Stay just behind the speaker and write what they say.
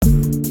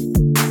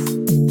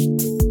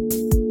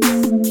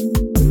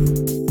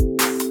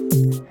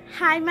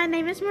my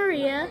name is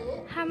Maria.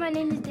 Hi, my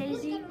name is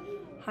Daisy.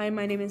 Hi,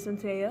 my name is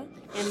Antea.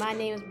 And my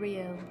name is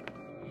Brielle.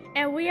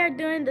 And we are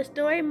doing the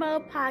Story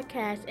Mode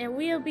podcast, and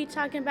we'll be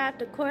talking about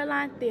the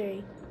Coraline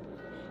theory.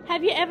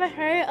 Have you ever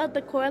heard of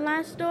the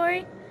Coraline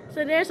story?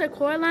 So there's a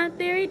Coraline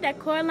theory that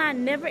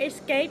Coraline never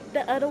escaped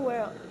the other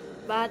world.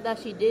 But I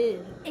thought she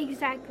did.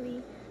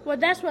 Exactly. Well,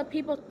 that's what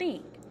people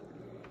think.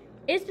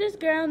 It's this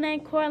girl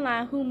named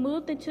Coraline who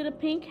moved into the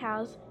pink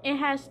house and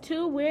has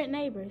two weird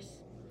neighbors.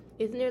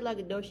 Isn't there like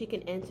a door she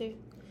can enter?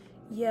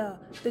 Yeah,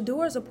 the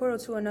door is a portal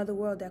to another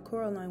world that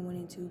Coraline went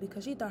into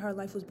because she thought her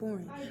life was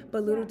boring.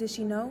 But little did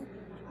she know,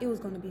 it was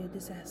going to be a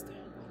disaster.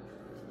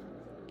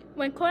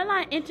 When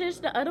Coraline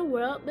enters the other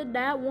world, the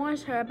dad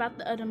warns her about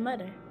the other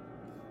mother.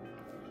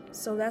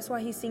 So that's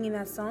why he's singing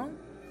that song?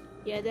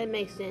 Yeah, that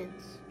makes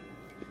sense.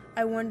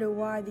 I wonder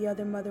why the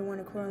other mother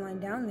wanted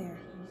Coraline down there.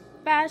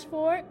 Fast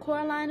forward,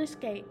 Coraline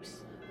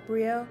escapes.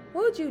 Brielle,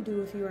 what would you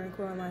do if you were in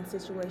Coraline's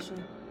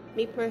situation?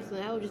 Me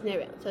personally, I would just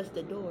never touch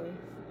the door.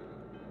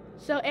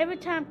 So every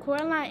time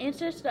Coraline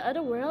enters the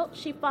other world,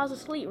 she falls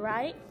asleep,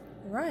 right?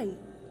 Right.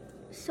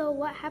 So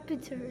what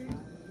happened to her?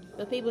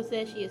 But people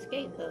said she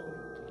escaped though.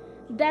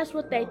 That's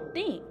what they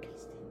think.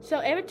 So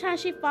every time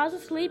she falls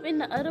asleep in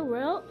the other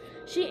world,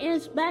 she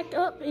ends back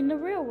up in the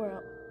real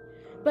world.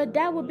 But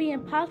that would be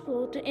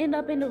impossible to end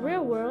up in the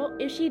real world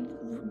if she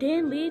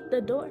didn't leave the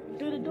door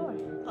through the door.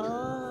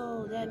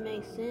 Oh, that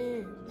makes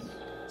sense.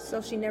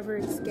 So she never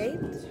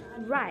escaped?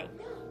 Right.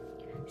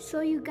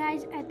 So you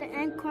guys, at the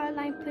end,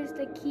 Coraline puts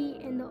the key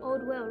in the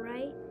old well,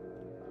 right?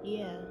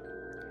 Yeah.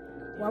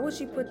 Why would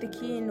she put the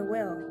key in the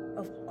well,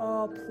 of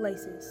all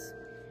places?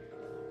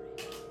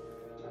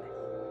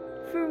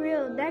 For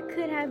real, that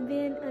could have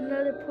been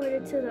another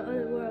portal to the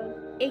other world.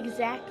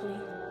 Exactly.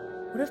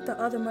 What if the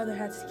other mother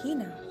has the key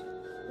now?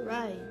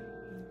 Right.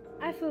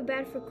 I feel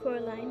bad for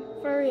Coraline.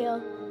 For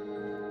real.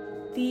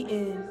 The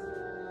end.